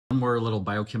more little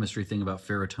biochemistry thing about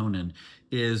serotonin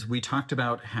is we talked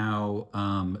about how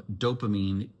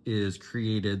dopamine is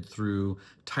created through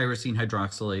tyrosine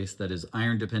hydroxylase, that is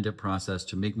iron-dependent process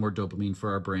to make more dopamine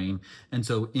for our brain. And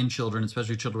so in children,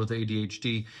 especially children with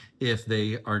ADHD, if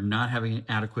they are not having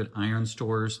adequate iron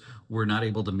stores, we're not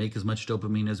able to make as much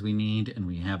dopamine as we need, and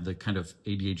we have the kind of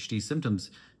ADHD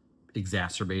symptoms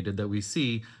exacerbated that we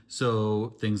see.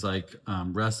 So things like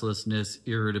restlessness,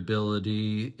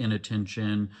 irritability,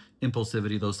 inattention,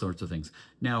 impulsivity, those sorts of things.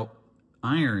 Now,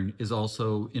 iron is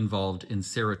also involved in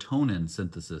serotonin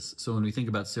synthesis. So when we think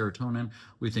about serotonin,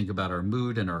 we think about our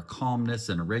mood and our calmness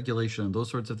and our regulation and those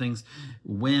sorts of things.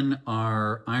 When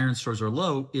our iron stores are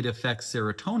low, it affects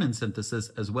serotonin synthesis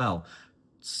as well.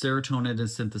 Serotonin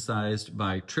is synthesized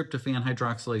by tryptophan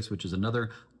hydroxylase, which is another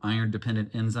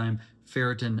iron-dependent enzyme.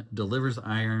 Ferritin delivers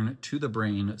iron to the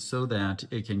brain so that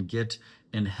it can get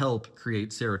and help create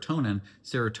serotonin.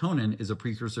 Serotonin is a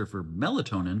precursor for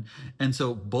melatonin, and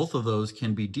so both of those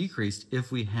can be decreased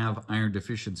if we have iron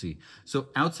deficiency. So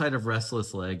outside of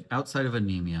restless leg, outside of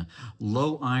anemia,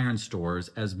 low iron stores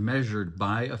as measured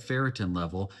by a ferritin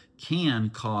level can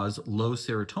cause low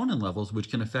serotonin levels, which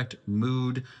can affect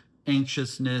mood,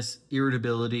 anxiousness,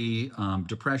 irritability,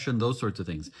 depression, those sorts of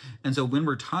things. And so when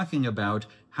we're talking about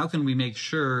how can we make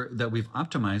sure that we've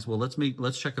optimized, well,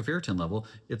 let's check a ferritin level.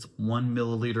 It's 1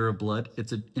 milliliter of blood.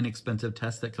 It's an inexpensive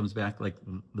test that comes back like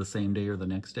the same day or the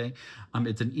next day.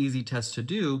 It's an easy test to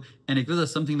do, and it gives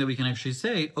us something that we can actually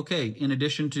say, okay, in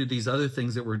addition to these other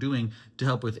things that we're doing to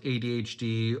help with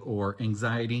ADHD or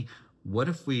anxiety, what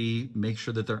if we make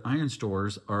sure that their iron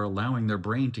stores are allowing their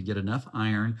brain to get enough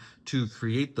iron to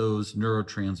create those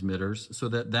neurotransmitters so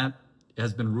that that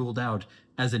has been ruled out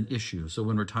as an issue? So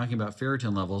when we're talking about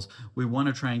ferritin levels, we want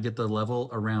to try and get the level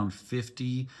around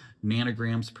 50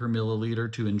 nanograms per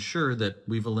milliliter to ensure that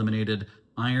we've eliminated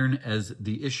iron as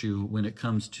the issue when it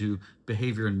comes to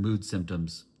behavior and mood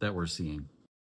symptoms that we're seeing.